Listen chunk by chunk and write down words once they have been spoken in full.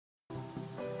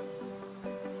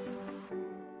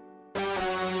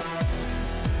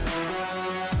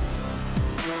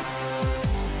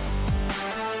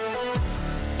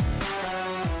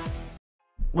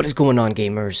What is going on,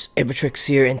 gamers? Aevatrex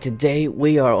here, and today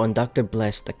we are on Dr.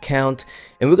 Blessed account,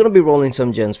 and we're going to be rolling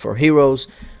some gems for heroes,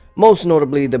 most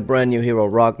notably the brand new hero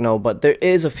Rockno, but there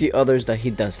is a few others that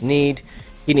he does need.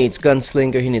 He needs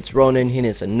Gunslinger, he needs Ronin, he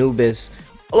needs Anubis,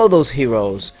 all of those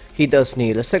heroes he does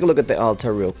need. Let's take a look at the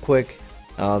altar real quick.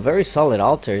 Very solid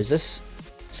altar. Is this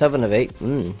 7 of 8?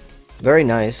 Very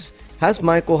nice. Has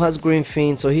Michael, has Green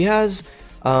Fiend, so he has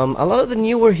a lot of the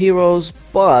newer heroes,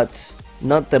 but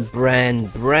not the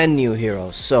brand new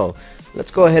heroes. So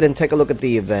let's go ahead and take a look at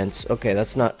the events. Okay,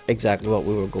 that's not exactly what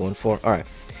we were going for. Alright,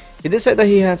 he did say that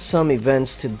he had some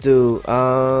events to do.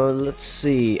 Let's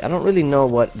see, I don't really know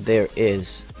what there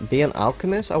is. Be an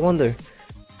alchemist, I wonder.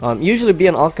 Usually be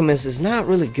an alchemist is not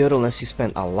really good unless you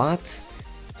spend a lot.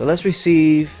 So let's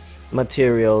receive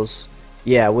materials.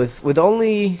 Yeah, with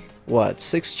only what,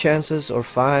 6 chances or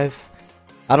 5,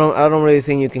 I don't really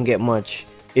think you can get much,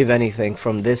 if anything,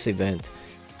 from this event.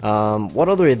 What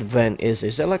other event is there?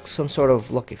 Is there like some sort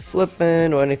of lucky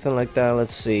flipping or anything like that?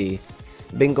 Let's see.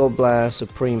 Bingo Blast,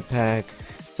 Supreme Pack.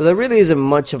 So there really isn't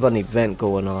much of an event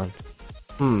going on.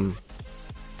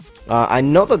 I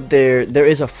know that there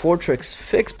is a Fortress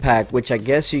Fix Pack, which I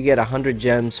guess you get 100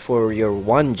 gems for your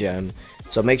 1 gem.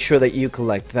 So make sure that you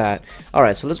collect that.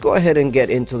 Alright, so let's go ahead and get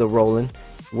into the rolling.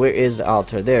 Where is the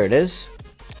altar? There it is.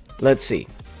 Let's see.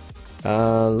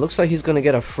 Looks like he's gonna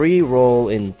get a free roll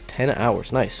in 10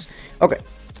 hours. Nice. Okay,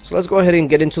 so let's go ahead and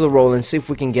get into the roll and see if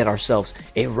we can get ourselves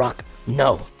a rock.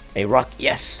 No, a rock.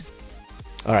 Yes.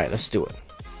 All right, let's do it.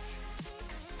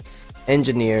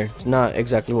 Engineer. It's not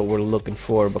exactly what we're looking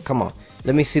for, but come on.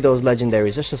 Let me see those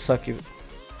legendaries. There's a succubus.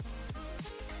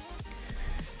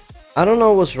 I don't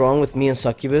know what's wrong with me and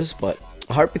succubus, but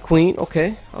a Harpy Queen.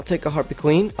 Okay, I'll take a Harpy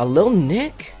Queen. A Lil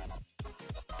Nick.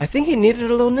 I think he needed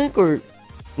a Lil Nick, or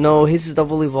no, his is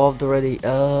double evolved already.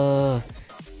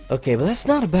 Okay, but that's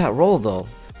not a bad roll though.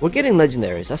 We're getting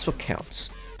legendaries. That's what counts.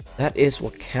 That is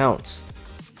what counts.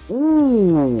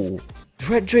 Ooh,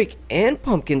 Dread Drake and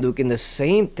Pumpkin Duke in the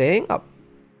same thing.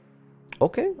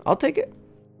 Okay, I'll take it.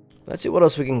 Let's see what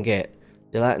else we can get.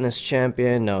 Gelatinous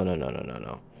Champion.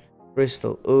 No.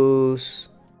 Crystal Ooze,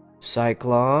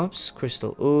 Cyclops,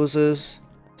 Crystal Oozes,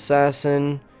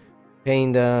 Assassin,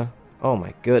 Panda. Oh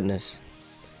my goodness.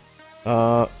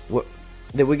 What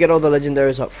did we get all the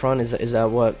legendaries up front? Is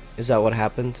that what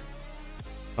happened?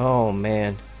 Oh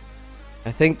man,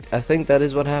 I think that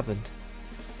is what happened.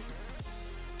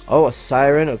 Oh, a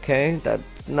Siren. Okay,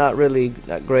 that's not really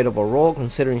that great of a role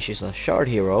considering she's a shard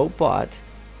hero, but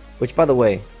which, by the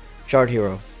way, shard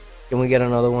hero, can we get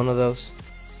another one of those?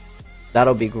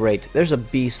 That'll be great. There's a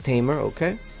Beast Tamer.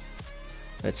 Okay,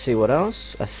 let's see what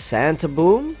else. A Santa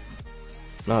Boom,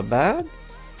 not bad.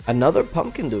 Another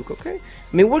Pumpkin Duke. Okay,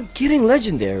 I mean, we're getting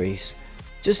legendaries,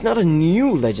 just not a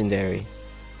new legendary.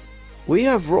 We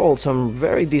have rolled some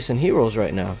very decent heroes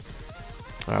right now.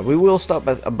 Alright, we will stop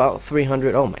at about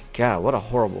 300. Oh my god, what a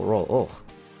horrible roll. Oh.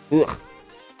 Ugh.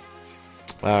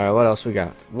 Alright, what else we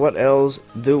got? What else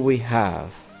do we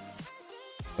have?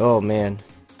 Oh man.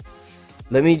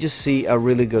 Let me just see a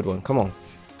really good one. Come on.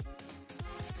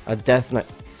 A Death Knight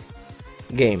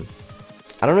game.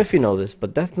 I don't know if you know this,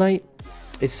 but Death Knight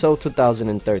is so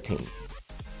 2013.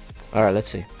 Alright, let's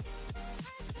see.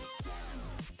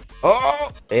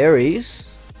 Oh, Ares.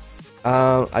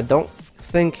 I don't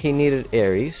think he needed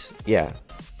Ares. Yeah,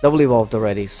 double evolved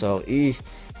already, so Alright,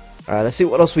 let's see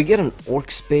what else we get. An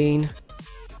Orcsbane.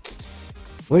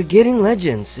 We're getting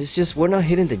legends. It's just we're not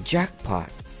hitting the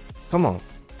jackpot. Come on.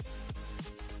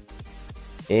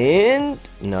 And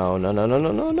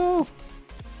no.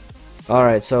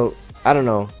 Alright, so I don't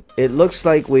know. It looks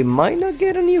like we might not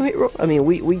get a new hero. I mean,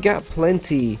 we got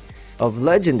plenty of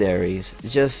legendaries,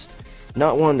 just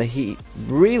not one that he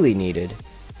really needed.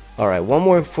 Alright, one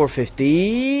more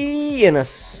 450 and a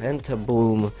Santa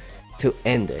Boom to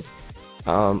end it.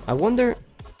 I wonder,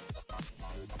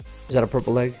 is that a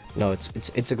purple egg? No,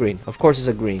 it's a green. Of course it's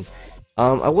a green.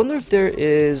 I wonder if there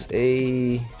is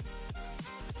a...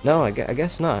 No, I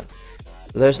guess not.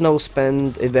 There's no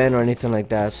spend event or anything like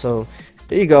that, so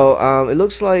there you go. It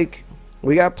looks like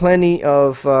we got plenty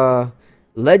of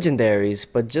legendaries,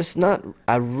 but just not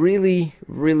a really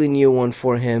new one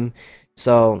for him.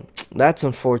 So that's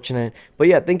unfortunate. But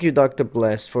yeah, thank you, Dr.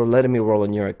 Blessed, for letting me roll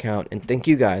on your account, and thank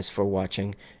you guys for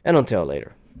watching, and until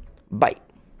later, bye.